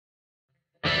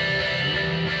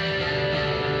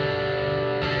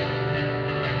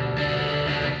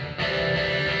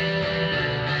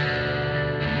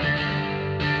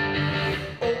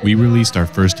We released our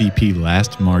first EP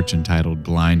last March entitled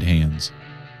Blind Hands.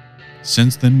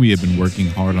 Since then, we have been working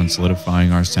hard on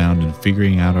solidifying our sound and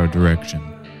figuring out our direction.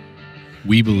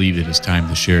 We believe it is time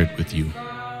to share it with you.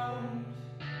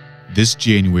 This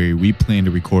January, we plan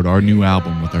to record our new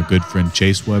album with our good friend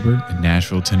Chase Weber in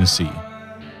Nashville, Tennessee.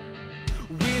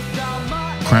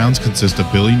 Crowns consist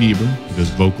of Billy Niebuhr, who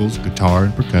does vocals, guitar,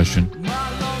 and percussion,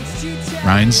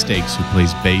 Ryan Stakes, who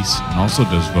plays bass and also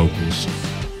does vocals,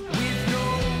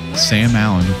 Sam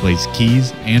Allen, who plays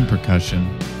keys and percussion,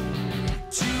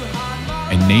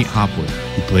 and Nate Hopwood,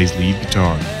 who plays lead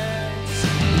guitar.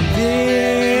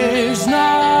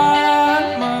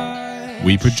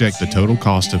 We project the total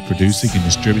cost of producing and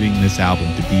distributing this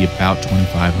album to be about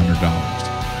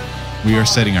 $2,500. We are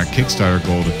setting our Kickstarter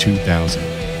goal to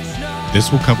 $2,000.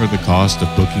 This will cover the cost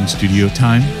of booking studio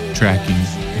time, tracking,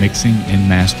 mixing, and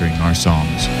mastering our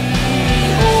songs.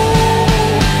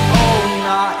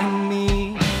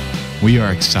 We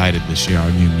are excited to share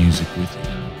our new music with you.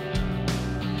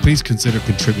 Please consider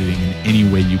contributing in any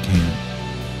way you can.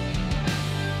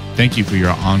 Thank you for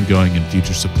your ongoing and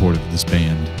future support of this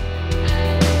band.